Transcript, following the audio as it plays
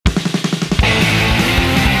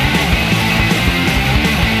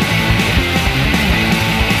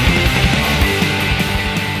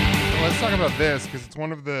this because it's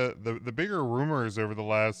one of the bigger rumors over the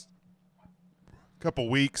last couple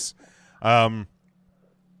weeks with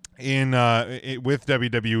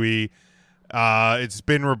WWE. It's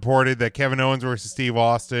been reported that Kevin Owens versus Steve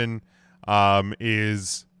Austin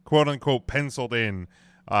is quote unquote penciled in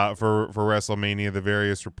for WrestleMania. The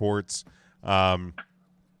various reports,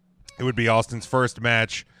 it would be Austin's first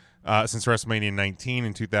match since WrestleMania 19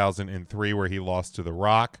 in 2003, where he lost to The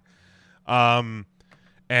Rock. And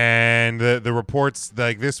the reports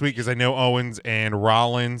like this week is I know Owens and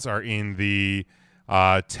Rollins are in the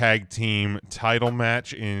tag team title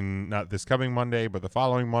match in not this coming Monday, but the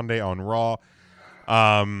following Monday on Raw.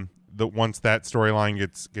 Once that storyline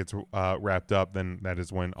gets wrapped up, then that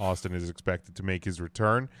is when Austin is expected to make his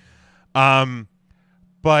return.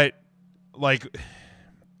 But like,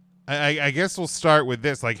 I guess we'll start with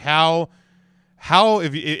this. Like, how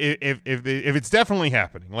if it's definitely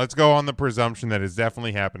happening, let's go on the presumption that it's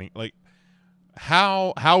definitely happening. Like,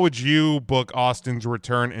 how would you book Austin's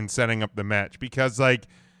return and setting up the match? Because, like,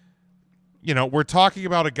 you know, we're talking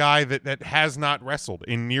about a guy that has not wrestled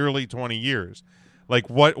in nearly 20 years. Like,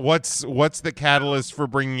 what's the catalyst for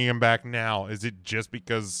bringing him back now? Is it just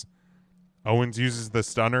because Owens uses the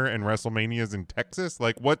stunner and WrestleMania's in Texas?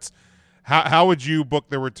 Like, how would you book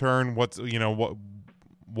the return?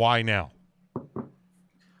 Why now?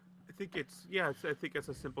 I think it's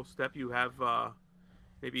a simple step. You have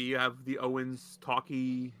maybe you have the Owens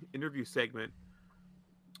talkie interview segment,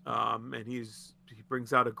 and he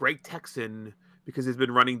brings out a great Texan because he's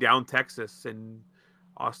been running down Texas, and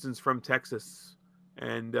Austin's from Texas,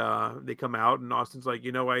 and they come out, and Austin's like,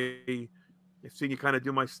 I've seen you kind of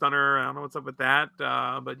do my stunner. I don't know what's up with that,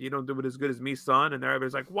 but you don't do it as good as me, son. And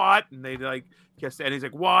everybody's like, what? And they like kiss, and he's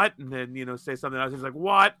like, what? And then say something else. He's like,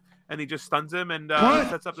 what? And he just stuns him and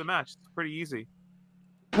sets up the match. It's pretty easy.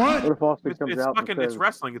 What if Austin comes out and says, it's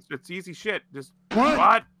wrestling. It's easy shit. Just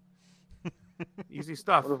what? Easy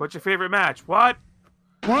stuff. What's your favorite match? What?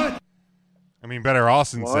 I mean, better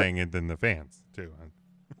Austin saying it than the fans too.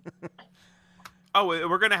 Oh,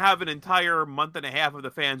 we're gonna have an entire month and a half of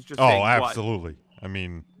the fans just saying absolutely. What? I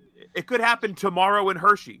mean, it could happen tomorrow in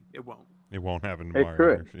Hershey. It won't. It won't happen tomorrow. It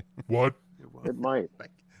could. In Hershey. What? It might.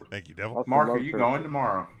 Thank you, Devil. Mark, are you going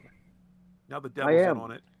tomorrow? Now the Devil's in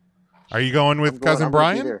on it. Are you going with Cousin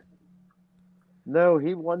Brian? No,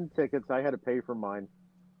 he won tickets. I had to pay for mine,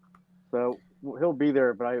 so he'll be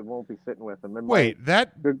there, but I won't be sitting with him. And wait,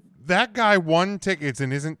 that guy won tickets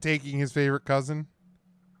and isn't taking his favorite cousin?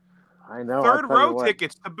 I know. Third row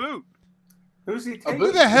tickets to boot. Who's he taking?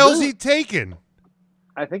 Who the hell's he taking?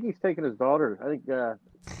 I think he's taking his daughter. I think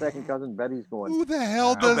second cousin Betty's going. Who the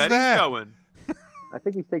hell does Betty's that? Going. I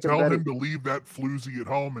think he's taking Tell Betty. him to leave that floozy at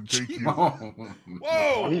home and take you.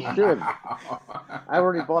 Whoa! He should. I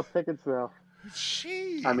already bought tickets though.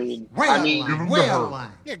 Jeez. I mean,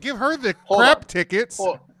 give her the crap tickets.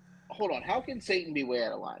 Hold on. How can Satan be way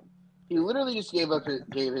out of line? He literally just gave his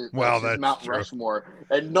that's Mount true. Rushmore,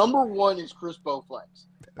 and number one is Chris Bowflex.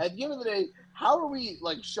 At the end of the day, how are we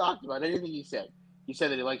shocked about anything he said? He said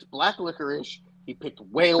that he likes black licorice. He picked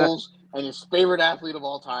whales, and his favorite athlete of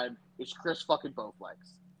all time is Chris fucking Bowflex.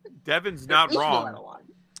 Devin's not wrong.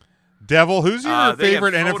 Devil, who's your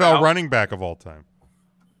favorite have NFL running back of all time?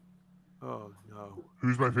 Oh no.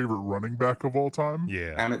 Who's my favorite running back of all time?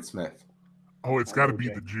 Yeah, Emmitt Smith. Oh, it's got to be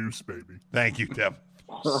the Juice, baby. Thank you, Devil.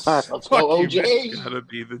 Let's go, OJ. It's gotta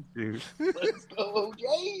be the dude. Let's go,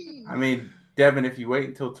 OJ. I mean, Devin, if you wait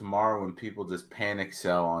until tomorrow when people just panic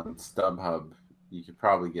sell on StubHub, you could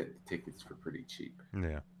probably get the tickets for pretty cheap.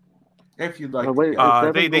 Yeah. If you'd like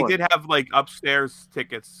they did have upstairs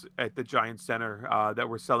tickets at the Giant Center that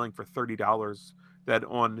were selling for $30 that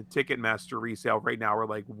on Ticketmaster resale right now are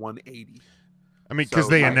 $180. I mean, because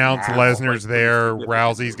they announced Lesnar's there,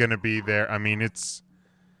 Rousey's going to be there. I mean, it's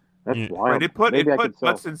that's wild. Right, it put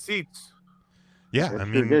butts in seats. Yeah, that's I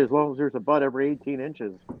mean, good, as long as there's a butt every 18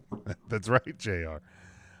 inches. That's right, JR.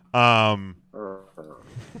 So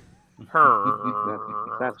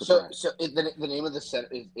the name of the center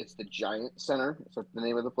it's the Giant Center. Is that the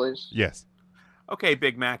name of the place? Yes. Okay,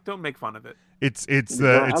 Big Mac, don't make fun of it. It's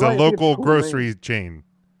a local grocery chain.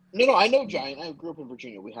 No, I know Giant. I grew up in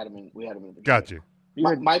Virginia. We had him in Virginia. Got you.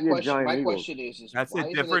 My question is that's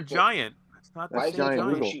a different Giant. It's not the same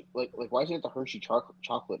Giant. Why isn't it the Hershey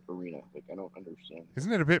chocolate arena? I don't understand.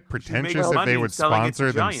 Isn't it a bit pretentious if they would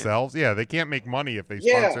sponsor themselves? Yeah, they can't make money if they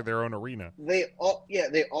sponsor their own arena. They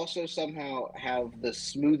also somehow have the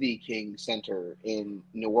Smoothie King Center in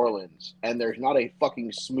New Orleans, and there's not a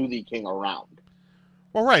fucking Smoothie King around.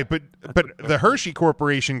 Well, right, but the Hershey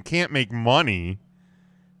Corporation can't make money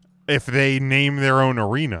if they name their own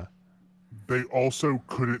arena. They also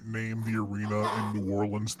couldn't name the arena in New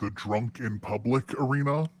Orleans the Drunk in Public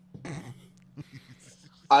Arena.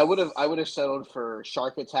 I would have settled for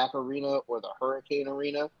Shark Attack Arena or the Hurricane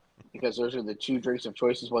Arena because those are the two drinks of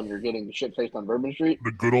choices when you're getting shit faced on Bourbon Street.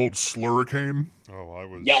 The good old Slurricane. Oh, I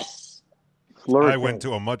was. Yes. I went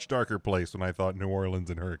to a much darker place when I thought New Orleans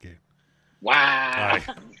and Hurricane. Wow.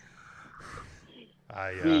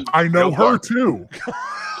 I know her too.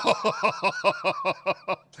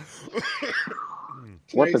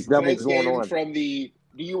 What the devil's going game on? From the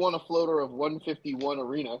Do You Want a Floater of 151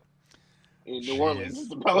 Arena in New Orleans. Jeez.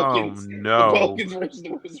 The Pelicans. Oh, no. The Pelicans versus the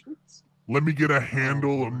Wizards. Let me get a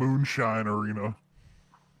handle of Moonshine Arena.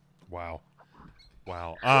 Wow.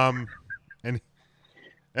 And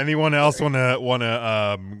anyone else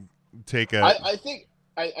wanna take a? I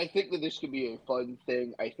think that this could be a fun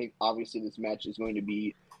thing. I think obviously this match is going to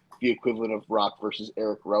be the equivalent of Rock versus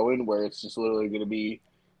Eric Rowan, where it's just literally going to be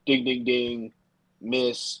ding, ding, ding,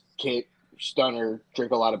 miss, kick, stunner,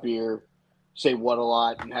 drink a lot of beer, say what a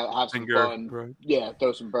lot, and have some fun. Right. Yeah,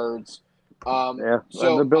 throw some birds. Yeah,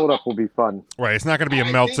 So the build-up will be fun. Right, it's not going to be a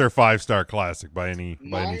I Meltzer think- 5-star classic by any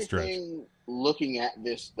My stretch. thing looking at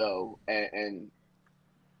this though, and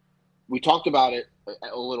we talked about it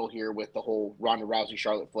a little here with the whole Ronda Rousey,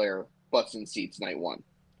 Charlotte Flair butts in seats night 1,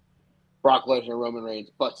 Brock Lesnar, Roman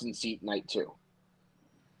Reigns butts in seat night 2.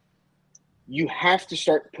 You have to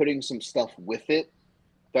start putting some stuff with it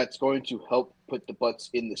that's going to help put the butts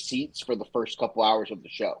in the seats for the first couple hours of the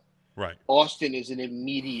show. Right. Austin is an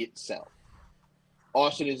immediate sell.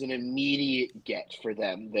 Austin is an immediate get for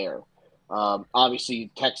them there.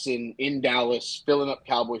 Obviously, Texan in Dallas, filling up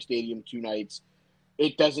Cowboy Stadium 2 nights.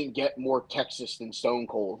 It doesn't get more Texas than Stone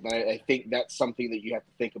Cold. And I think that's something that you have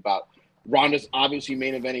to think about. Ronda's obviously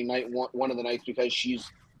main eventing night one of the nights because she's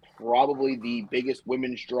probably the biggest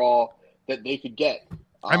women's draw that they could get.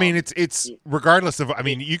 I mean, it's regardless of. I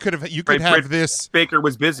mean, you could have this. Baker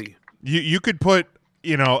was busy. You could put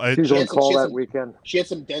She's She on had call that some- weekend. She had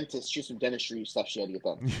some dentistry stuff she had to get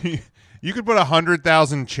done. you could put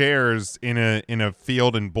 100,000 chairs in a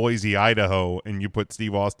field in Boise, Idaho, and you put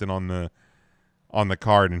Steve Austin on the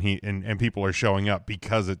card, and people are showing up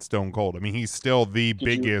because it's Stone Cold. I mean, he's still the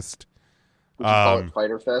biggest. Would you call it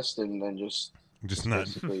Fighter Fest and then just not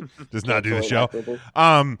basically just not do the cancel it show.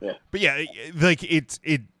 after? Yeah. But yeah, like it.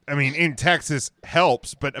 I mean, in Texas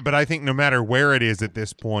helps, but I think no matter where it is at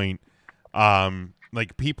this point,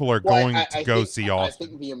 like people are going to go see Austin.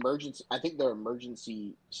 I think their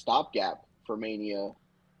emergency stopgap for Mania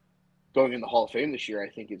going in the Hall of Fame this year, I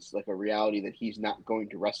think it's like a reality that he's not going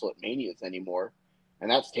to wrestle at Manias anymore,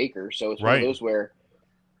 and that's Taker. So it's one of those where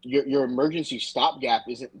your emergency stopgap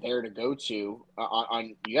isn't there to go to.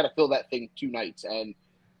 On you got to fill that thing 2 nights, and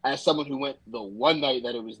as someone who went the one night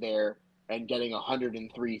that it was there and getting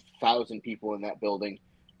 103,000 people in that building.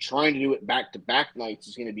 Trying to do it back-to-back nights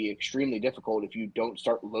is going to be extremely difficult if you don't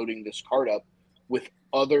start loading this card up with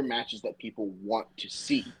other matches that people want to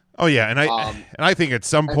see. Oh yeah, and I think at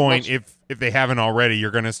some point, much, if they haven't already, you're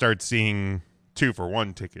going to start seeing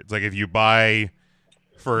 2-for-1 tickets. Like if you buy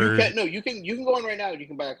for you can go on right now and you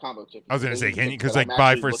can buy a combo ticket. I was going to say, can you? Because like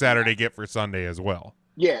buy for Saturday, get for Sunday as well.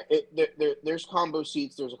 Yeah, there's combo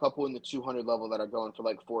seats. There's a couple in the 200 level that are going for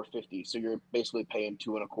like $450. So you're basically paying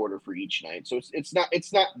 $2.25 for each night. So it's not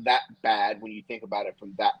that bad when you think about it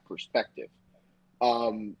from that perspective.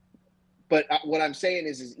 But what I'm saying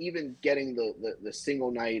is even getting the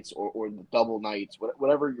single nights or the double nights,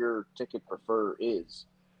 whatever your ticket prefer is,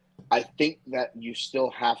 I think that you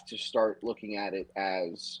still have to start looking at it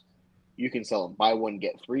as you can sell them buy one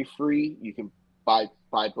get 3 free. You can buy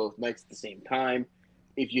both nights at the same time.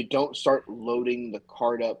 If you don't start loading the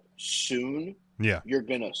card up soon, you're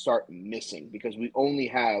going to start missing because we only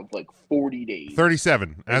have like 40 days.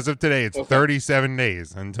 37. As of today, it's 37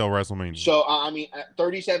 days until WrestleMania. So, I mean,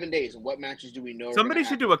 37 days. And what matches do we know? Somebody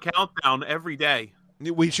should do a countdown every day.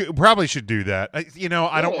 We probably should do that. I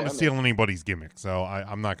don't want to steal anybody's gimmick, so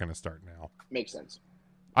I'm not going to start now. Makes sense.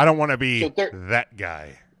 I don't want to be that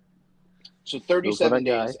guy. So 37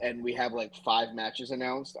 days, and we have like 5 matches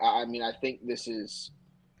announced. I mean, I think this is...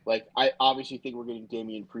 Like, I obviously think we're getting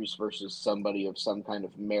Damian Priest versus somebody of some kind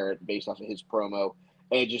of merit based off of his promo.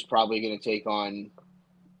 Edge is probably going to take on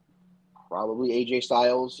probably AJ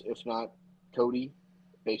Styles, if not Cody,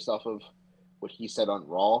 based off of what he said on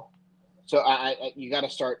Raw. So you got to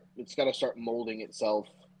start. It's got to start molding itself.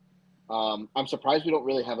 I'm surprised we don't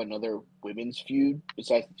really have another women's feud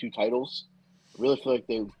besides the 2 titles. I really feel like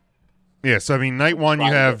they. Yeah. So I mean, night 1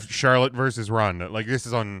 you have Charlotte versus Ronda. Like this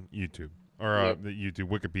is on YouTube. Or the YouTube,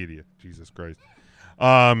 Wikipedia. Jesus Christ.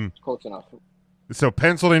 Close enough. So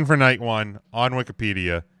penciled in for night 1 on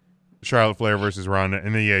Wikipedia. Charlotte Flair versus Ronda.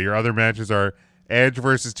 And then, your other matches are Edge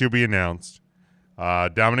versus to be announced,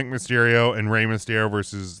 Dominic Mysterio and Rey Mysterio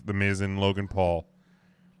versus The Miz and Logan Paul.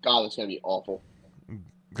 God, that's gonna be awful.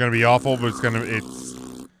 Gonna be awful, but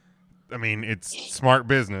it's smart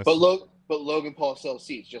business. But Logan Paul sells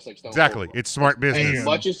seats just like Stone Exactly. Cold. It's smart business. As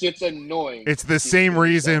much as it's annoying, It's the same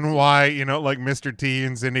reason why, like Mr. T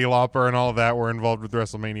and Cyndi Lauper and all of that were involved with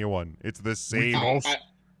WrestleMania 1. It's the We same. can also,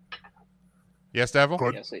 Yes, Devil? Go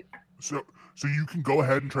ahead. Yes, I- so you can go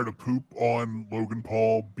ahead and try to poop on Logan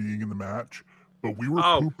Paul being in the match, but we were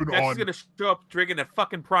Oh, pooping Dex on is gonna show up drinking a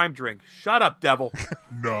fucking prime drink. Shut up, devil.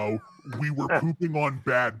 no, we were pooping on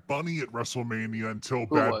Bad Bunny at WrestleMania until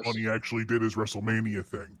Who Bad was? Bunny actually did his WrestleMania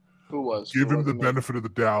thing. who was? Give Who him the was it? benefit of the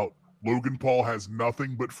doubt. Logan Paul has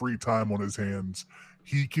nothing but free time on his hands.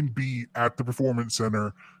 He can be at the Performance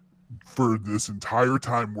Center for this entire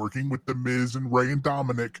time working with The Miz and Ray and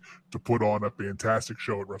Dominic to put on a fantastic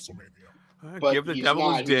show at WrestleMania. But Give the he's devil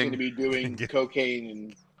not. his He's going ding. to be doing cocaine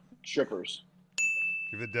and strippers.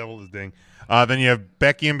 Give the devil his ding. Then you have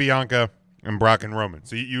Becky and Bianca and Brock and Roman.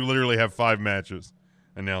 So you literally have 5 matches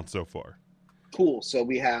announced so far. Cool. So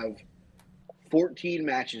we have 14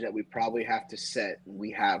 matches that we probably have to set. We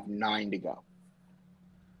have 9 to go.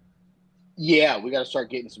 Yeah, we got to start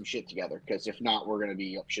getting some shit together because if not, we're going to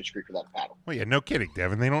be up shit creek for that battle. Well, yeah, no kidding,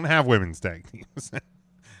 Devin. They don't have women's tag teams.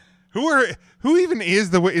 Who even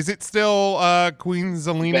is is it still Queen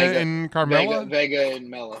Zelina and Carmella? Vega and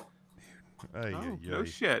Mella. Ay, Oh, ay, no ay.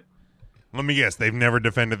 shit. Let me guess. They've never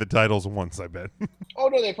defended the titles once, I bet. Oh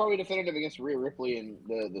no, they probably defended him against Rhea Ripley and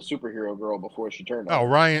the superhero girl before she turned. Oh, on.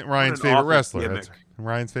 Ryan's an favorite awful wrestler. gimmick. That's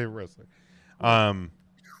Ryan's favorite wrestler.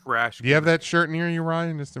 Trash. Do you have that shirt near you,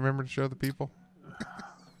 Ryan? Just to remember to show the people.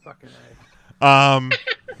 Fucking A.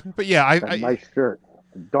 But yeah, A nice shirt.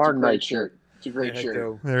 A darn It's a great nice shirt. It's a great Yeah, shirt.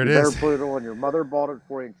 go. there it You better is. put it on. Your mother bought it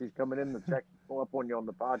for you, and she's coming in to check up on you on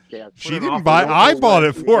the podcast. She Put it didn't off buy. the I Don't bought wear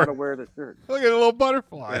it You for gotta her. wear the shirt. Look at a little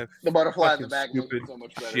butterfly. That The butterfly in the fucking back looks stupid so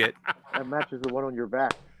much better. shit. That matches the one on your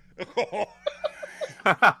back.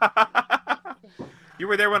 You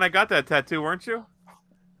were there when I got that tattoo, weren't you?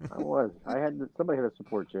 I was. Somebody had to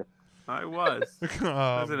support you. I was. It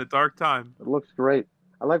was in a dark time. It looks great.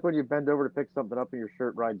 I like when you bend over to pick something up and your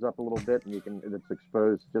shirt rides up a little bit and it's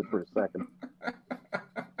exposed just for a second.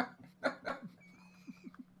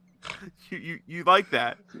 You like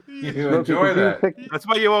that? You Smokey, enjoy could you that. pick- That's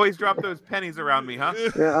why you always drop those pennies around me, huh?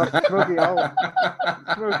 Yeah, Smokey,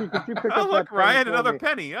 Smokey, could you pick Oh, up look, that pen Ryan, for another me?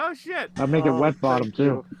 penny. Oh, shit. I'll make it Oh, wet bottom thank too.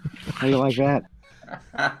 you. How do you like that?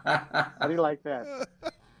 How do you like that?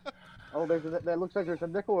 Oh, that looks like there's a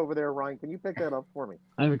nickel over there, Ryan. Can you pick that up for me?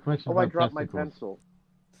 I have a question Oh, I about dropped my testicles. pencil.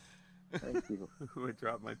 Thank you. Who would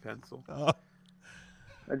drop my pencil?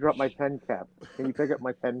 I dropped my pen cap. Can you pick up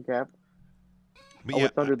my pen cap? But Oh, yeah,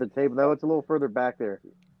 it's under the table. No, it's a little further back there.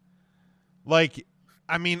 like,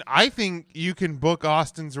 I mean, I think you can book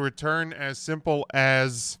Austin's return as simple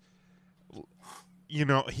as, he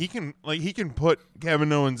can put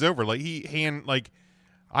Kevin Owens over. Like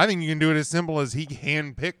I think you can do it as simple as he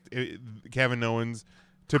handpicked Kevin Owens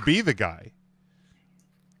to be the guy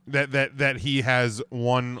that he has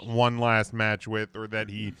one last match with, or that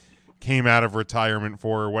he came out of retirement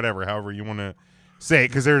for, or whatever, however you want to say it.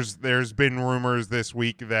 Because there's been rumors this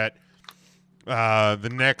week that the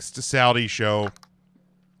next Saudi show,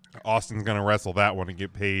 Austin's going to wrestle that one and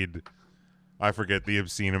get paid, I forget the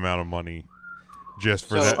obscene amount of money just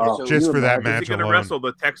for So you that imagine- match Is he going to alone. wrestle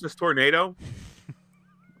the Texas Tornado?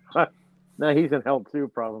 No, he's in hell too,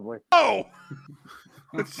 probably. Oh,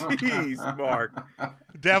 Jeez, Mark.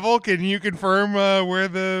 Devil, can you confirm where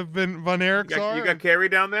the Von Erichs are? You got Carrie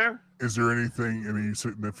down there? Is there any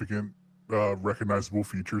significant recognizable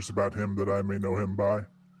features about him that I may know him by?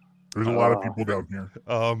 There's a lot of people down here.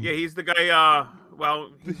 Yeah, he's the guy,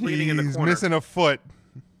 he's leaning in the he's corner. missing a foot.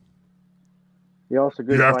 He also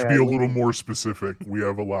goes You have by to be a Eileen. little more specific. We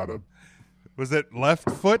have a lot of. Was it left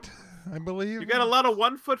foot? I believe. You got a lot of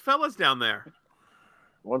 1-foot fellas down there.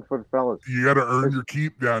 1 foot fellas. You got to earn your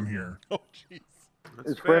keep down here. Oh, jeez. That's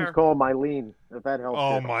His fair. friends call him Eileen, if that helps.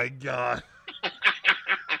 Oh you. my god.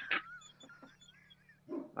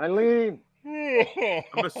 Eileen.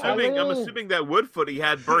 I'm assuming Eileen. that Woodfoot he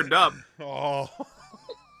had burned up. Oh.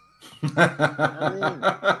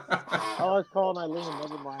 I always call him Eileen.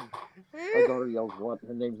 Never mind. My daughter yells, "What?"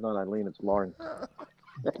 Her name's not Eileen. It's Lauren.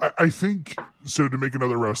 I think so. To make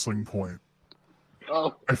another wrestling point,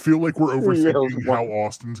 Oh, I feel like we're overthinking Yeah. how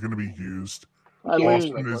Austin's going to be used. yeah, Austin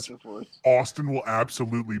that's my is- question for us. Austin will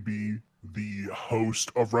absolutely be the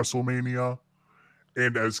host of WrestleMania,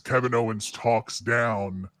 and as Kevin Owens talks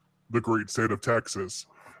down the great state of Texas,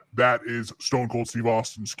 that is Stone Cold Steve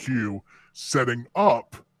Austin's cue, setting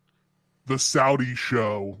up the Saudi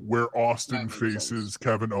show where Austin That makes faces sense.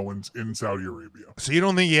 Kevin Owens in Saudi Arabia. So you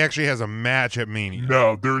don't think he actually has a match at Mania?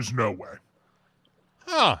 No, there's no way.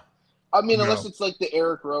 Huh. I mean, No. unless it's like the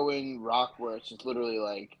Eric Rowan Rock, where it's just literally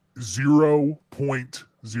like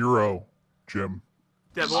 0.0, Jim.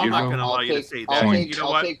 Devil, I'm not Zero. going to allow I'll you to take- say I'll that. take- You know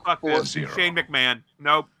I'll what? take Fuck four this. zero. Shane McMahon.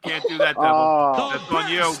 Nope, can't do that, Devil. Oh, That's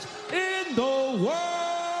on you. in the world.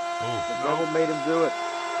 the devil made him do it.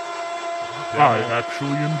 I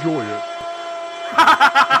actually enjoy it.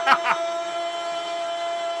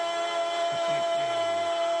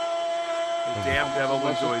 The damn Devil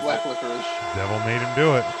unless it's enjoys black it. licorice. Devil made him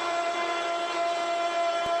do it.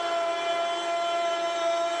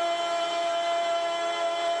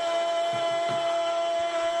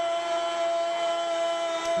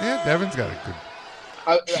 Yeah, Devin's got a good.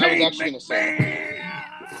 I was actually gonna say.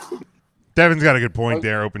 Devin's got a good point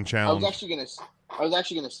there. Open I was challenge. actually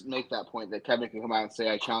gonna make that point that Kevin can come out and say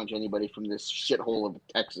I challenge anybody from this shithole of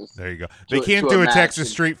Texas. There you go. They to can't a do a match Texas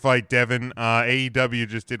and- street fight, Devin. AEW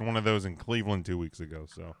just did one of those in Cleveland 2 weeks ago.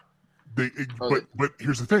 So But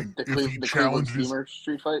here's the thing: The, if he Cleveland challenges, Steamer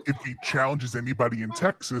street fight. if he challenges anybody in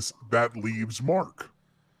Texas, that leaves Mark.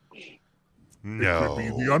 It could be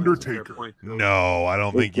no, the Fair Undertaker. point. no, I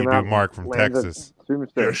don't think you Come do out Mark and from land a Texas.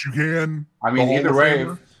 Tombstone. Yes, you can. I mean, The either Hall of way,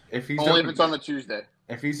 Famer. if he's Only if open- it's on a Tuesday.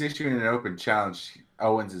 if he's issuing an open challenge,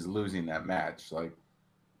 Owens is losing that match. Like,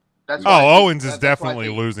 That's why I Oh, think- Owens is that's why I definitely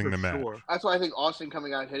think- losing For the match. sure. That's why I think Austin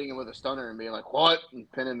coming out hitting him with a stunner and being like, "What?"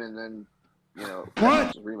 and pin him, and then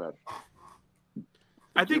What? rematch.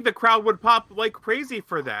 I think the crowd would pop like crazy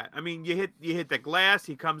for that. I mean, you hit the glass,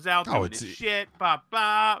 he comes out Oh, doing it's- his shit, pop,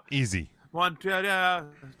 pop, Easy. one, drink,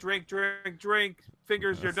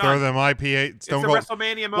 fingers, you're Throw done. them IPA. It's Stone a Cold.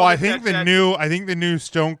 WrestleMania moment. Well, I think that- the new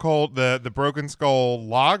Stone Cold, the Broken Skull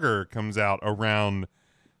Lager comes out around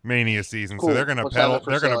Mania season, Cool. so they're gonna Let's have pedal. it for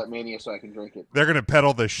They're sale gonna at Mania so I can drink it. they're gonna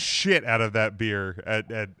pedal the shit out of that beer at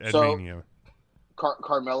So- Mania.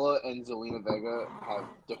 Carmella and Zelina Vega have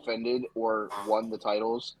defended or won the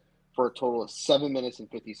titles for a total of 7 minutes and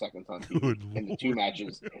 50 seconds on TV Good in the two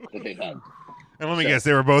matches that they've had. And let me so- guess,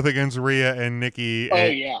 they were both against Rhea and Nikki. Oh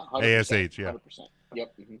yeah, 100%, ASH, yeah. 100%.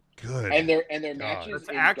 Yep. Mhm. Good. And their matches. That's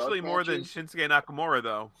in actually dark more than matches- Shinsuke Nakamura,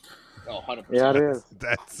 though. Oh, 100%. Yeah, it is.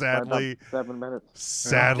 That's By about sadly 7 minutes.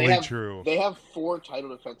 sadly They have- true. They have 4 title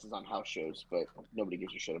defenses on house shows, but nobody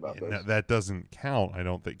gives a shit about Yeah, those. that doesn't count. I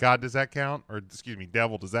don't think. God, does that count? Or excuse me,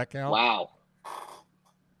 Devil, does that count? Wow.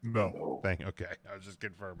 No. Okay, I was just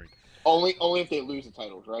confirming. Only if they lose the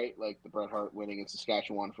titles, right? Like the Bret Hart winning in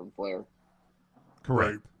Saskatchewan from Flair.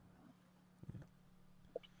 Correct.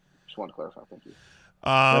 Just want to clarify. Thank you.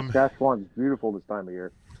 Saskatchewan's beautiful this time of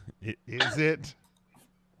year. Is it?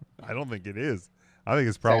 I don't think it is. I think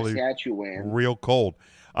it's probably Saskatchewan. real cold.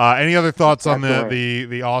 Any other thoughts on Saskatchewan.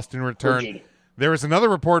 the Austin return? Frigid. There was another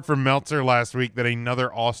report from Meltzer last week that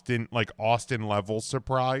another Austin level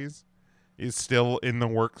surprise is still in the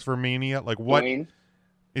works for Mania. Like what Dwayne?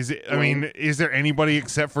 is it? I mean, is there anybody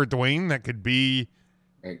except for Dwayne that could be?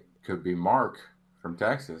 it could be Mark from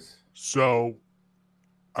Texas. So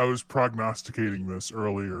I was prognosticating this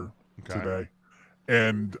earlier today,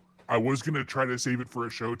 and I was going to try to save it for a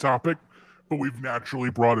show topic, but we've naturally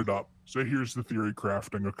brought it up. So here's the theory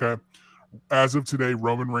crafting, okay? As of today,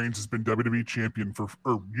 Roman Reigns has been WWE champion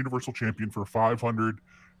or Universal champion for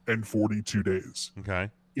 542 days. Okay.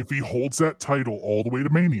 If he holds that title all the way to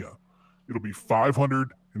Mania, it'll be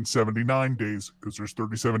 579 days because there's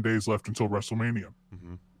 37 days left until WrestleMania.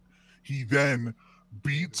 Mhm. He then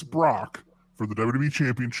beats Brock for the WWE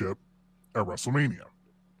Championship at WrestleMania,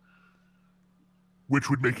 which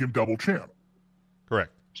would make him double champ.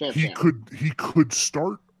 Correct. Champ, They champ. could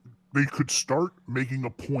start making a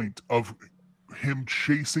point of him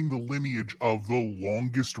chasing the lineage of the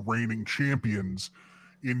longest reigning champions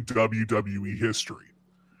in WWE history.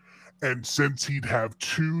 And since he'd have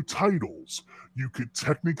 2 titles, you could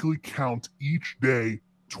technically count each day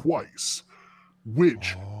twice,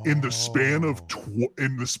 which in the span of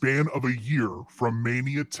a year from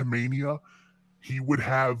Mania to Mania, he would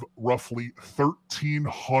have roughly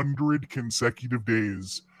 1,300 consecutive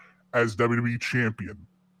days as WWE champion.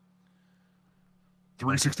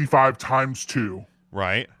 365 times 2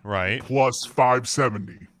 Right. plus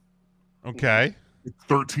 570. Okay.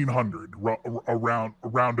 1,300 around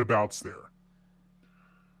roundabouts there.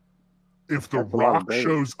 If The That's a lot of Rock days.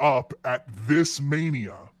 shows up at this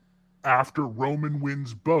Mania after Roman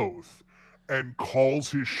wins both and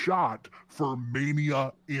calls his shot for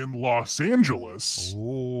Mania in Los Angeles,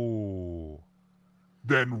 Ooh.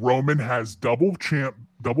 then Roman has double champ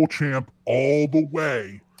all the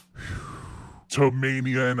way to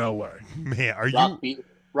Mania in LA. Man, are Rock, you? beat,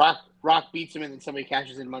 Rock beats him, and then somebody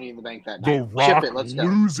cashes in Money in the Bank that The night. Rock Ship it. Let's go.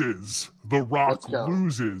 loses. The Rock Let's go.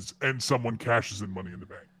 loses, and someone cashes in Money in the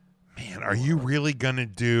Bank. Man, are you really gonna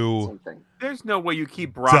do Same thing. There's no way you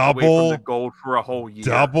keep Brock away from Double- the gold for a whole year.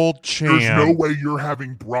 double There's champ? no way you're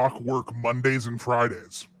having Brock work Mondays and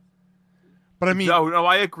Fridays. But I mean, no,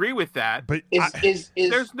 I agree with that. but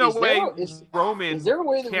There's no way Roman Is there a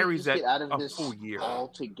way that we carries just that get out of a this full year.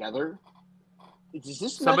 altogether? Does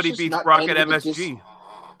this Somebody match just beats not Brock end at with a MSG.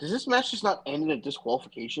 Does this match just not end in a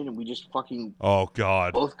disqualification and we just fucking oh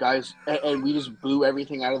god, both guys and we just boo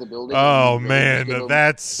everything out of the building? oh and we man, just give them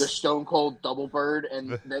that's the Stone Cold double bird,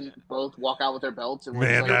 and then both walk out with their belts. And we're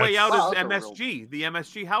Man, just The like, way out wow, is that's a real- MSG, the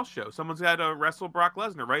MSG house show. Someone's got to wrestle Brock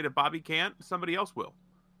Lesnar, right? If Bobby can't, somebody else will.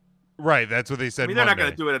 right. That's what they I said. mean, they're not Monday.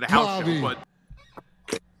 going to do it at a house Bobby. show,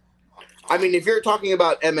 but I mean, if you're talking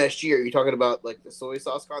about MSG, are you talking about like the soy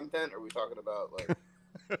sauce content? Or are we talking about like?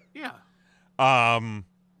 yeah.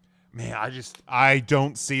 Man, I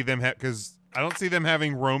don't see them because I don't see them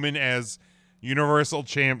having Roman as Universal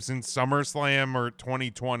Champ since SummerSlam or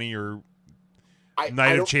 2020 or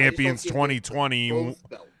Night of Champions 2020 both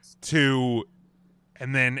belts. to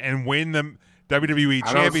and win the WWE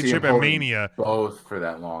I don't see Championship him at holding Mania. both for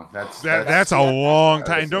that long. That's That's a long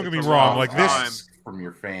time. Don't get me it's a wrong. long Like this, ask from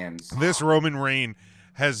your fans. this Roman reign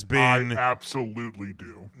has been I absolutely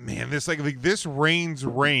do. man. This like this Reigns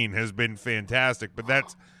reign has been fantastic, but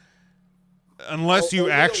that's unless you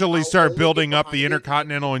Only actually the- start only building the up the behind it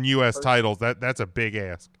Intercontinental and U.S. person- titles. That's a big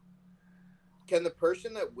ask. Can the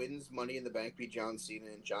person that wins Money in the Bank be John Cena,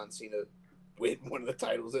 and John Cena win one of the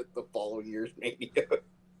titles at the following year's Mania?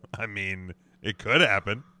 I mean, it could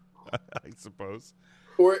happen, I suppose.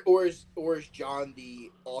 or is John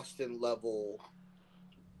the Austin level?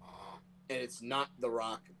 And it's not The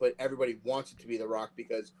Rock, but everybody wants it to be The Rock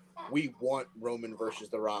because we want Roman versus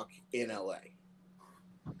The Rock in LA.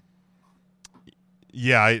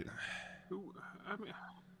 Yeah, I mean,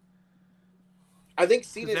 I think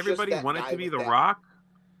Cena's does everybody just that want it guy to be with The that- Rock?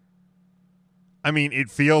 I mean, it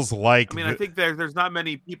feels like I mean, I think there's not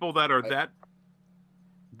many people that are that.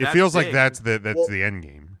 it that feels like big. that's Well, the end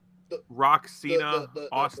game. Rock, Cena, the-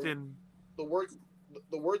 Austin.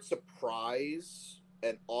 The word surprise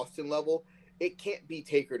and Austin level, it can't be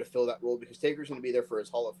Taker to fill that role because Taker's going to be there for his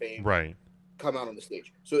Hall of Fame. Right. Come out on the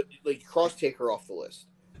stage. So like cross Taker off the list.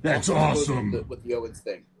 That's Also awesome. with the Owens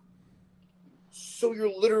thing. So you're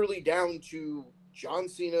literally down to John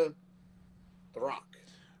Cena, The Rock.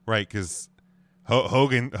 Right, because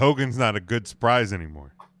Hogan's not a good surprise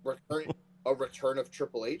anymore. A return of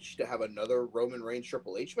Triple H to have another Roman Reigns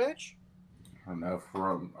Triple H match. I don't know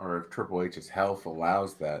if Triple H's health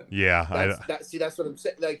allows that. Yeah, That's what I'm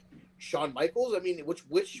saying. Like Shawn Michaels. I mean,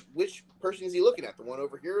 which person is he looking at? The one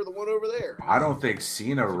over here or the one over there? I don't think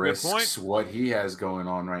Cena good risks point. what he has going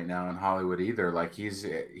on right now in Hollywood either. Like he's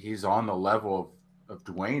on the level of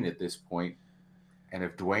Dwayne at this point. And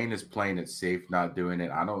if Dwayne is playing it safe, not doing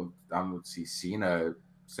it, I don't see Cena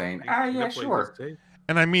saying, Cena yeah, plays sure. it safe.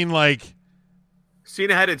 and I mean, like,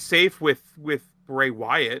 Cena had it safe with Bray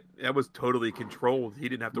Wyatt. That was totally controlled. He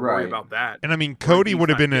didn't have to worry Right. about that. and I mean, Cody he's would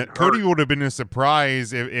have not been a getting Cody hurt. would have been a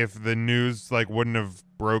surprise if the news like wouldn't have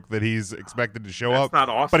broke that he's expected to show That's up. not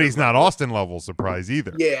Austin. But he's not level. Austin level surprise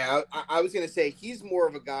either. Yeah, I was gonna say he's more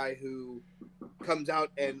of a guy who comes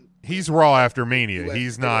out and He's Raw after Mania. US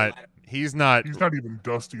He's title not. ladder. He's not. He's not even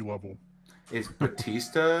Dusty level. Is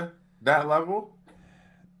Batista that level?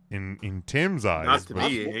 In Tim's Not eyes, to but, me,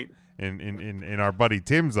 he ain't. in our buddy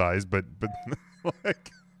Tim's eyes, but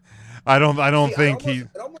like, I don't See, think he.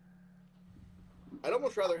 I'd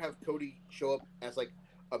almost rather have Cody show up as like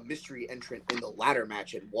a mystery entrant in the ladder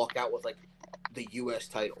match and walk out with like the U.S.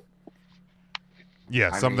 title.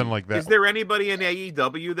 Yeah, I something mean, like that. Is there anybody in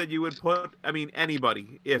AEW that you would put? I mean,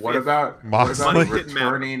 anybody. What about a Moxley? Didn't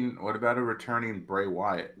matter. returning Bray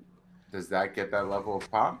Wyatt? Does that get that level of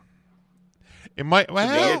pop? It might. To me,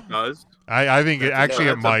 Well, it does. I think it actually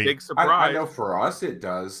it That's a might. big I surprise. know for us it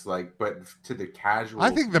does, like, but to the casual, I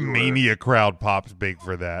think the viewer- Mania crowd pops big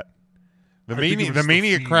for that. The I think it Mania, was the the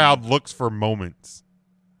Mania Fiend. crowd looks for moments.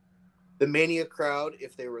 The Mania crowd,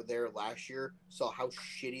 if they were there last year, saw how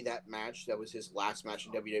shitty that match that was his last match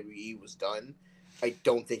in WWE was done. I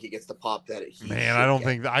don't think it gets the pop that he Man, should I don't get.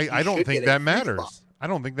 think that, I He don't should think get a that huge matters. pop. I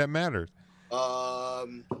don't think that matters.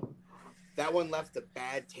 That one left a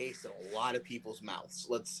bad taste in a lot of people's mouths.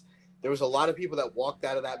 There was a lot of people that walked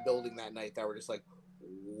out of that building that night that were just like,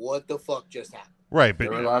 "What the fuck just happened?" Right, but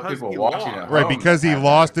There were a lot of Because people he watching lost. at right home because he that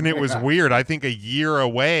lost night. and it was weird. I think a year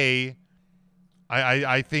away.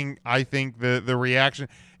 I think the reaction,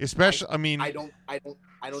 especially. I mean, I don't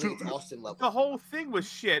I don't think it's Austin level. The whole thing was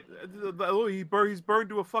shit. He's burned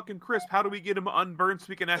to a fucking crisp. How do we get him unburned so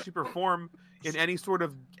he can actually perform in any sort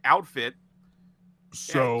of outfit?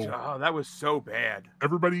 So that was so bad.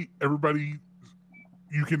 everybody,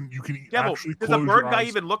 you can Yeah, actually does close a bird your guy eyes.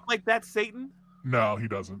 even look like that, Satan? No, he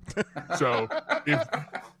doesn't. So if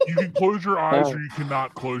you can close your eyes or you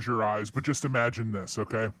cannot close your eyes, but just imagine this,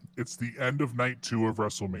 okay? It's the end of night 2 of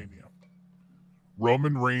WrestleMania.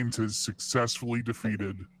 Roman Reigns has successfully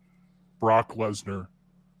defeated Brock Lesnar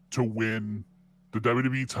to win the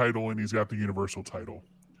WWE title, and he's got the Universal title.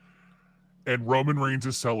 And Roman Reigns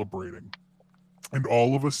is celebrating. And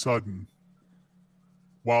all of a sudden,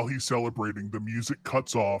 while he's celebrating, the music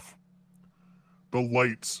cuts off, the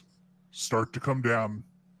lights start to come down,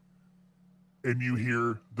 and you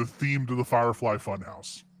hear the theme to the Firefly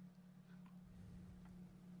Funhouse.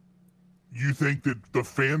 You think that the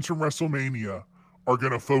fans from WrestleMania are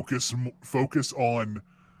going to focus on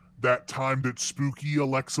that time that spooky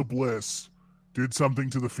Alexa Bliss did something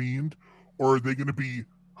to the Fiend, or are they going to be,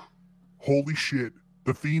 holy shit,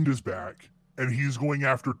 the Fiend is back and he's going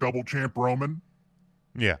after double champ Roman?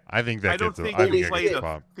 Yeah, I think that I don't gets think I when think you that play gets the a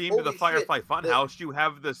pop. theme to the Holy Firefly shit. Funhouse, you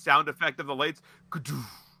have the sound effect of the lights.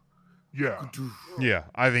 Yeah. Yeah,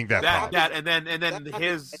 I think that pops. That and then And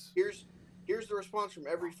his here's the response from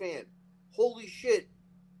every fan. Holy shit,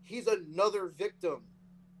 he's another victim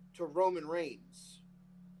to Roman Reigns.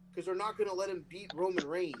 Because they're not going to let him beat Roman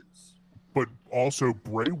Reigns. But also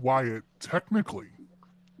Bray Wyatt technically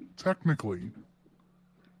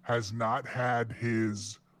has not had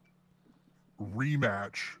his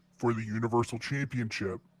rematch for the Universal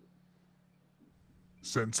Championship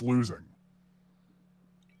since losing.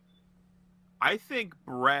 I think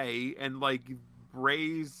Bray and like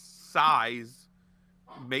Bray's size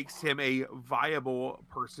makes him a viable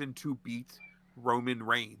person to beat Roman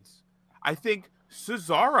Reigns. I think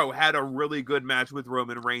Cesaro had a really good match with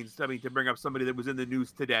Roman Reigns. I mean, to bring up somebody that was in the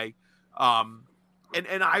news today.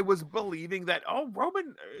 And I was believing that,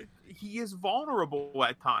 Roman, he is vulnerable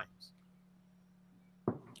at times.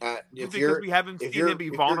 Because we haven't seen him be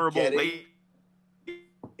vulnerable late.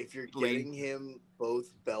 If you're getting him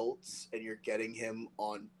both belts and you're getting him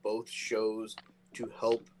on both shows to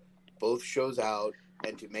help both shows out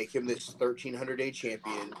and to make him this 1,300-day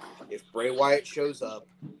champion, if Bray Wyatt shows up,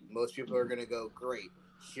 most people are going to go, great,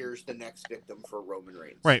 here's the next victim for Roman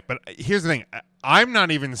Reigns. Right, but here's the thing. I'm not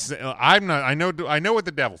even. I'm not. I know what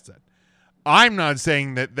the devil said. I'm not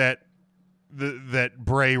saying that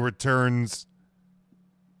Bray returns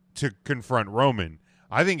to confront Roman.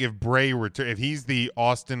 I think if Bray if he's the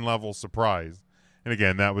Austin level surprise, and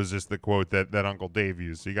again that was just the quote that Uncle Dave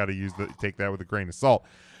used, so you got to take that with a grain of salt.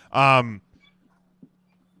 I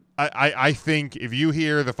think if you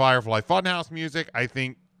hear the Firefly Funhouse music, I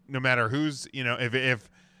think no matter who's if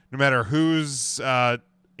no matter who's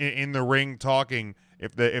in the ring talking,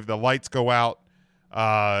 if the lights go out,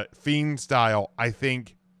 Fiend style, I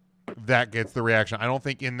think that gets the reaction. I don't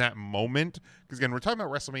think in that moment, because again, we're talking about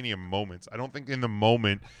WrestleMania moments. I don't think in the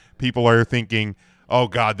moment people are thinking, oh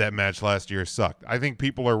God, that match last year sucked. I think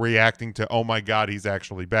people are reacting to, oh my God, he's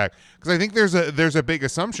actually back. Because I think there's a big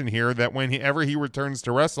assumption here that whenever he returns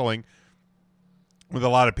to wrestling with a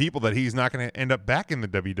lot of people, that he's not going to end up back in the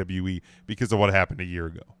WWE because of what happened a year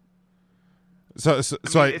ago. So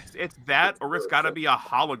it's that, or it's got to be a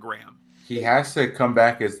hologram. He has to come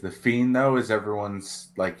back as the Fiend, though. Is everyone's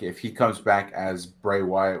like, if he comes back as Bray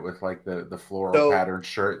Wyatt with like the floral pattern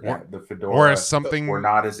shirt, the fedora, or as something, we're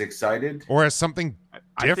not as excited, or as something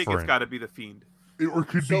different. I think it's got to be the Fiend. Or it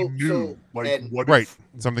could be new, what right, if,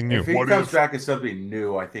 something new. If he comes back as something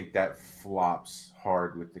new, I think that flops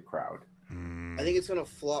hard with the crowd. I think it's going to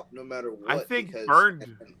flop no matter what. I think because burned.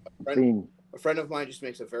 A friend of mine just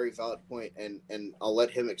makes a very valid point, and I'll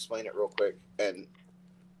let him explain it real quick. And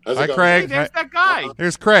hi, Craig. Hey, there's that guy.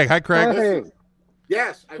 There's Craig. Hi, Craig. Hey,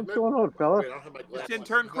 Yes, what's going on, fella? Wait, I don't have my glasses. It's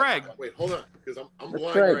intern Craig. Wait, hold on, because I'm That's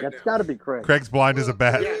blind Craig. right That's now. got to be Craig. Craig's blind as a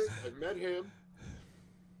bat. Yes, I've met him.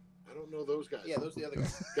 I don't know those guys. yeah, those are the other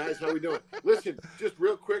guys. Guys, how we doing? Listen, just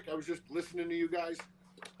real quick, I was just listening to you guys.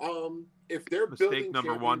 If they're Mistake building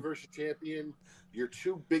number champion one. versus champion, your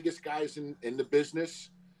two biggest guys in the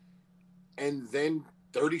business, and then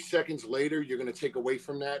 30 seconds later, you're going to take away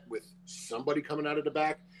from that with somebody coming out of the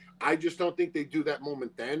back. I just don't think they do that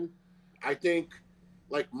moment then. I think,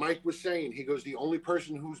 like Mike was saying, he goes, the only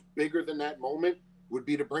person who's bigger than that moment would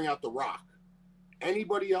be to bring out The Rock.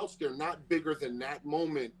 Anybody else, they're not bigger than that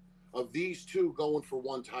moment of these two going for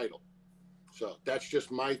one title. So that's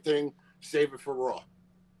just my thing. Save it for Raw.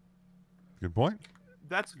 Good point.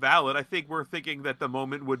 That's valid. I think we're thinking that the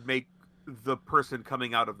moment would make the person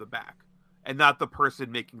coming out of the back. and not the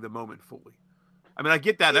person making the moment fully. I mean, I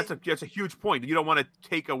get that. That's a huge point. You don't want to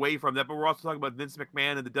take away from that, but we're also talking about Vince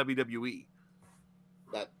McMahon and the WWE.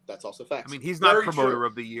 That's also facts. I mean, he's not Very promoter true.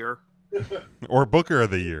 of the year. Or Booker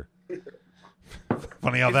of the Year.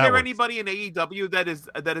 Funny how Is that there works. anybody in AEW that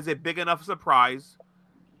is a big enough surprise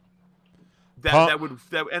that Punk- that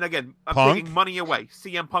would and again, I'm Punk? taking money away.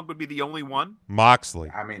 CM Punk would be the only one. Moxley.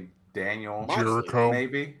 I mean, Daniel, Jericho.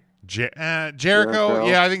 maybe. Jericho. Jericho.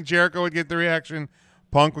 Yeah, I think Jericho would get the reaction.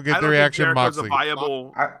 Punk would I get the don't think reaction. Jericho's Moxley. a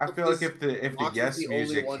viable. I feel like if the Mox Yes is the only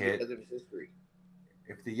music one hit, because of his history.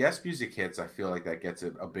 if the Yes music hits, I feel like that gets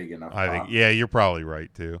a big enough. I think. pop. Yeah, you're probably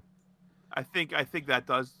right too. I think that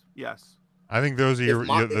does. Yes. I think those are your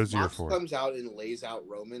If those are your Mox four. comes out and lays out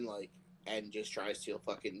Roman and just tries to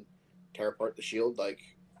fucking tear apart the Shield,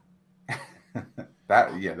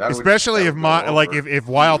 that would- Especially that if would go over. if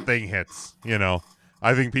Wild Thing hits,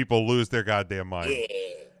 I think people lose their goddamn mind. yeah.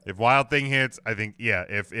 If Wild Thing hits, I think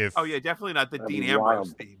if Oh yeah, definitely not the That'd Dean be Ambrose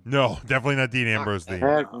wild. theme. no, definitely not Dean Ambrose theme.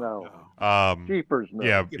 Heck no. Jeepers no.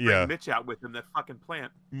 Yeah, You bring Mitch out with him, that fucking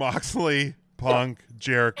plant. Moxley, Punk,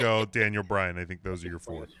 Jericho, Daniel Bryan. I think those are your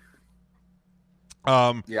four.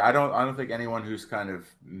 Yeah, I don't think anyone who's kind of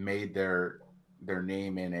made their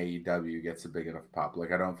name in AEW gets a big enough pop.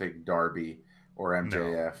 Like I don't think Darby or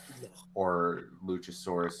MJF or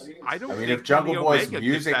Luchasaurus. I don't. I mean, think if Jungle Kenny Boy's Omega gets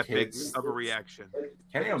music that big hits- of a reaction.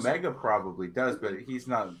 Kenny Omega probably does, but he's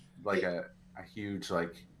not like a huge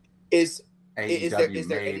like Is AEW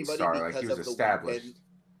there made anybody star. Like because he was of the established. weekend?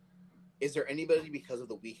 Is there anybody because of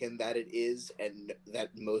the weekend that it is, and that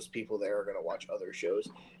most people there are going to watch other shows?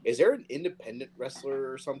 Is there an independent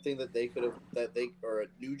wrestler or something that they could have or a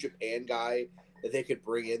New Japan guy that they could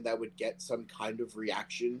bring in that would get some kind of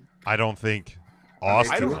reaction? I don't think I mean,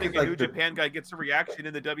 Austin. I don't Look think at, a New the- Japan guy gets a reaction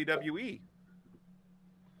in the WWE.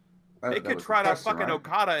 They That could was trot out impressive, fucking right?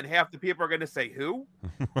 Okada, and half the people are going to say who.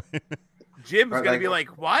 Jim's Right, going to like- be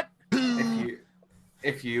like, "What?"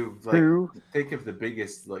 If you Who? think of the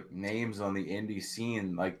biggest names on the indie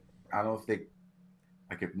scene, I don't think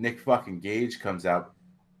if Nick fucking Gage comes out,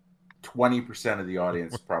 20% of the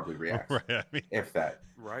audience probably reacts, Right, I mean, if that.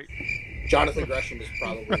 Right. Jonathan Gresham is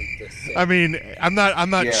probably the same. I'm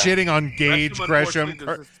not Yeah. shitting on Gage Gresham. unfortunately,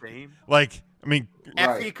 does the same.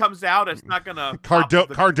 If he comes out, it's not going to.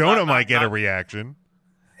 Cardona might get a reaction,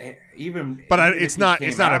 Even, but even it's if he not. came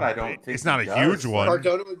It's not out, a. I don't think It's not he a does. huge one.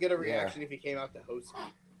 Cardona would get a reaction if he came out to host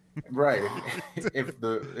me. Right. if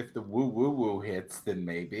the woo woo woo hits, then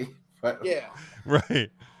maybe. But Yeah. Right.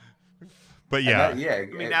 But and yeah, that- yeah. I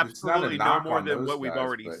mean, it's not a absolutely no knock more on than those what we've guys,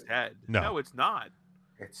 already but said. No. No, it's not.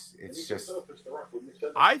 It's just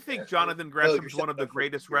I think Jonathan Gresham's you're one of the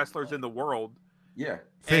greatest wrestlers in the world. yeah.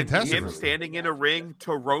 fantastic. And him standing in a ring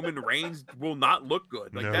to Roman Reigns will not look good.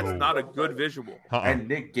 That's No. not a good visual. And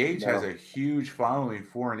Nick Gage has No. a huge following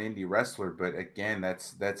for an indie wrestler, but again,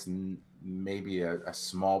 that's maybe a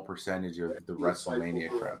small percentage of the WrestleMania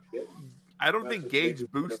crowd. I don't think Gage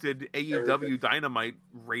boosted AEW Dynamite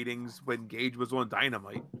ratings when Gage was on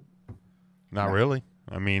Dynamite. Not really.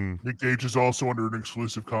 I mean, Nick Gage is also under an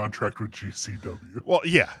exclusive contract with GCW. well,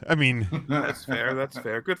 yeah. I mean, That's fair. That's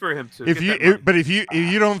fair. Good for him too. if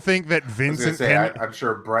you don't think that I was gonna Vincent say, Kennedy, I'm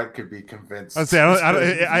sure Brett could be convinced. I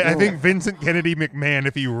think Vincent Kennedy McMahon,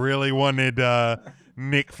 if he really wanted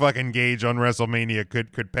Nick fucking Gage on WrestleMania,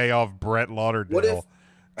 could pay off Brett Lauderdale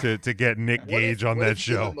to get Nick Gage on What that if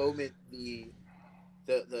show. In the moment,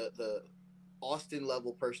 the Austin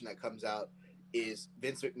level person that comes out is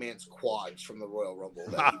Vince McMahon's quads from the Royal Rumble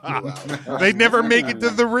that he blew out. They'd never make it to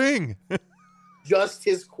the ring. Just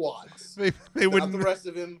his quads. They Not the wouldn't. rest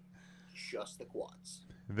of him. Just the quads.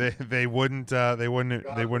 They wouldn't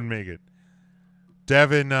make it.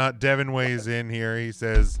 Devin weighs in here. He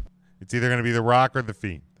says it's either going to be The Rock or The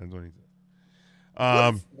Fiend. That's what he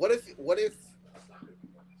said. What if?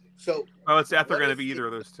 So Oh, it's after What going to if be it- either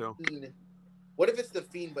of those two. what if it's the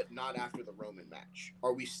Fiend, but not after the Roman match?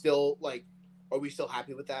 Are we still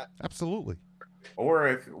happy with that? Absolutely. Or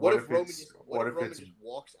if What if Roman it's just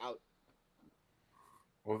walks out?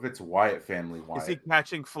 what if it's Wyatt family Is he Wyatt?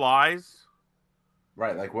 catching flies?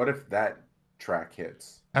 Right, like what if that track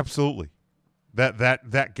hits? Absolutely.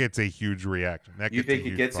 That gets a huge reaction. That You gets a think it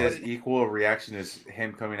huge gets pop. as equal a reaction as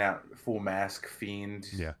him coming out full mask fiend?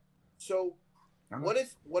 Yeah. So I'm what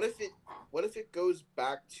if it goes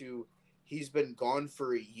back to he's been gone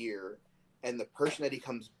for a year, and the person that he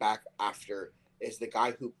comes back after is the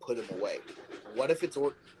guy who put him away? What if it's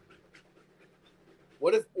Orton?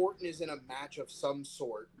 What if Orton is in a match of some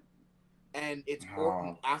sort, and it's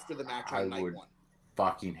Orton after the match I on night would one?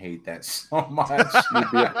 fucking hate that so much.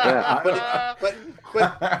 You'd be upset.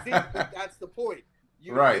 But see, but that's the point.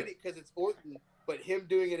 You Right. hate it because it's Orton.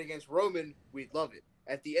 against Roman, we'd love it.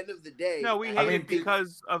 At the end of the day, No, we I hate mean, it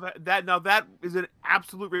because of that. Now that is an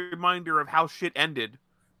absolute reminder of how shit ended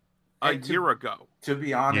a And year ago. To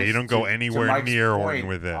be honest, Yeah, you don't go to anywhere Mike's near point, Orton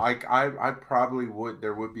with it. I probably would.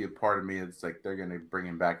 There would be a part of me that's like they're gonna bring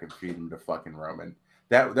him back and feed him to fucking Roman.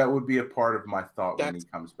 That would be a part of my thought when he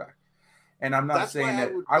comes back. And I'm not That's saying why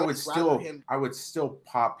that I would I would still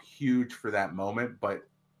pop huge for that moment, but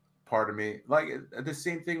part of me, like the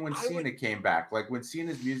same thing when Cena came back. Like when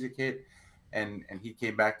Cena's music hit and he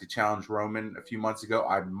came back to challenge Roman a few months ago,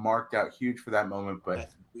 I marked out huge for that moment, but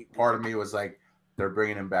part of me was like, they're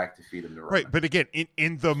bringing him back to feed him to Roman. Right, but again,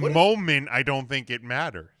 in the moment, I don't think it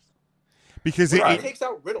matters. Because it takes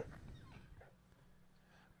out Riddle.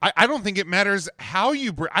 I don't think it matters how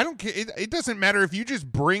you bring. I don't care. It doesn't matter if you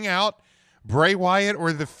just bring out Bray Wyatt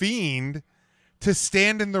or The Fiend to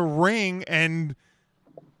stand in the ring and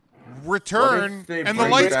return, and the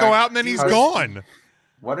lights go out, and then he's gone.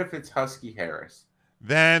 What if it's Husky Harris?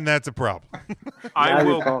 Then that's a problem. I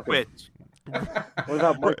will quit. What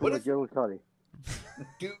about Michael McGillicuddy?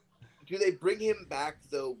 Do they bring him back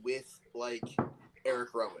though with like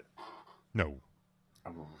Eric Rowan? No.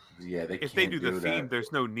 Yeah, if they do the Fiend,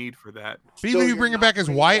 there's no need for that. But even if you bring him back as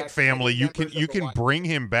Wyatt family, you can bring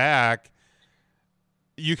him back.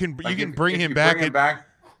 You can bring him back.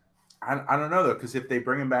 I don't know though, because if they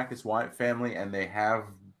bring him back as Wyatt family and they have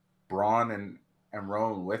Braun and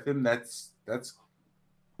Rowan with him, that's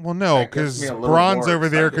well, no, because Braun's over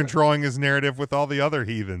there controlling his narrative with all the other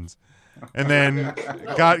heathens, and then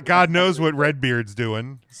God knows what Redbeard's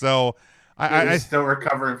doing. So he's still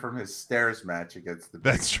recovering from his stairs match against the.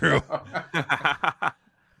 That's true.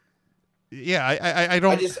 Yeah, I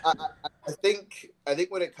don't. I think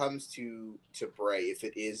when it comes to Bray, if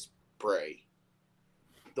it is Bray,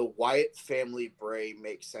 the Wyatt family Bray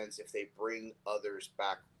makes sense if they bring others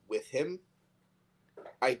back with him.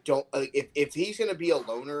 I don't if he's gonna be a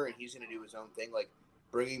loner and he's gonna do his own thing, like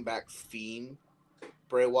bringing back Fiend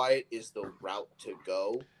Bray Wyatt is the route to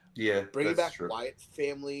go. Yeah, bringing back true. Wyatt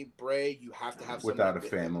family Bray, you have to have without a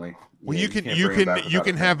family. Well, you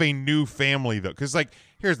can have a new family though, because like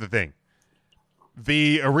here's the thing,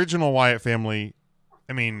 the original Wyatt family.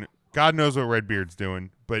 I mean, God knows what Redbeard's doing,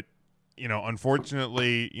 but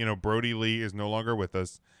unfortunately, Brody Lee is no longer with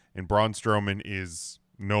us, and Braun Strowman is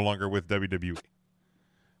no longer with WWE.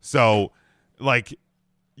 So, like,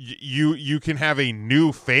 you can have a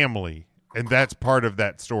new family, and that's part of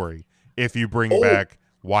that story. If you bring back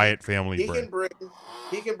Wyatt family, he can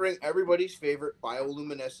bring everybody's favorite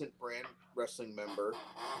bioluminescent brand wrestling member,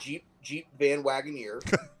 Jeep Van Wagoneer,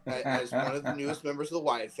 as one of the newest members of the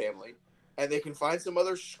Wyatt family, and they can find some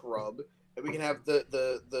other scrub, and we can have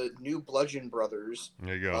the new Bludgeon Brothers.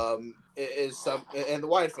 There you go. And the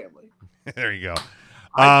Wyatt family. There you go.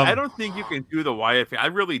 I don't think you can do the Wyatt family. I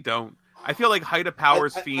really don't. I feel like Haida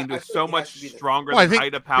Powers Fiend is so much stronger than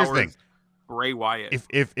Haida Powers Bray Wyatt.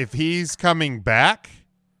 If he's coming back,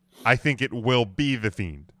 I think it will be the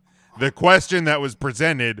Fiend. The question that was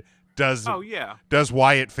presented, does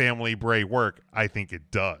Wyatt family Bray work? I think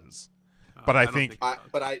it does. But I don't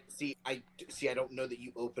know that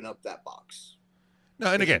you open up that box.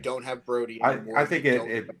 No, and again, you don't have Brody. I think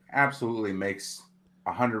it absolutely makes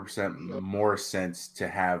 100% more sense to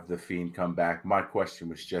have the Fiend come back. My question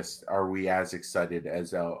was just, are we as excited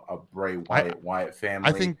as a Bray Wyatt family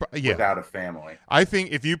I think, without a family? I think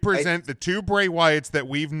if you present the two Bray Wyatts that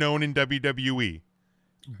we've known in WWE,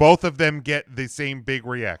 both of them get the same big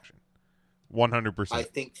reaction. 100%.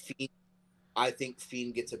 I think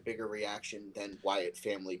Fiend gets a bigger reaction than Wyatt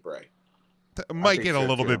family Bray. Might get a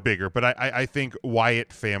little bit bigger, but I think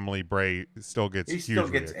Wyatt family Bray still gets huge. He still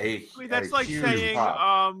gets that's like saying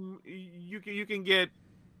you can get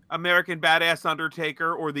American Badass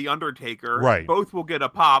Undertaker or the Undertaker. Right. Both will get a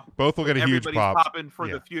pop. Both will get a huge pop. Everybody's popping for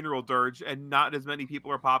the funeral dirge, and not as many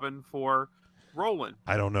people are popping for Roland.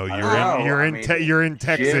 I don't know. You're in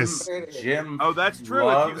Texas. Jim. Oh, that's true.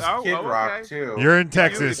 Loves Kid Rock too. You're in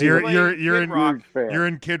Texas. You're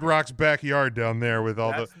in Kid Rock's backyard down there with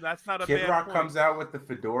all that's not a Kid bad Rock point. comes out with the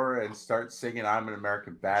fedora and starts singing "I'm an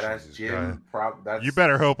American Badass." Jim, you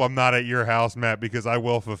better hope I'm not at your house, Matt, because I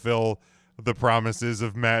will fulfill the promises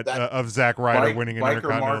of Zack Ryder winning an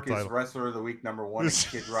Intercontinental Mark title. Is Wrestler of the Week #1, and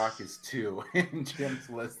Kid Rock is 2 in Jim's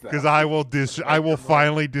list. Because I will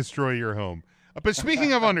finally destroy your home. But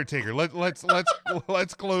speaking of Undertaker, let's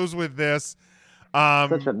close with this.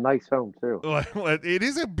 Such a nice home too. It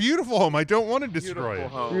is a beautiful home. I don't want to destroy it.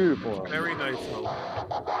 Home. Beautiful home. Very nice home.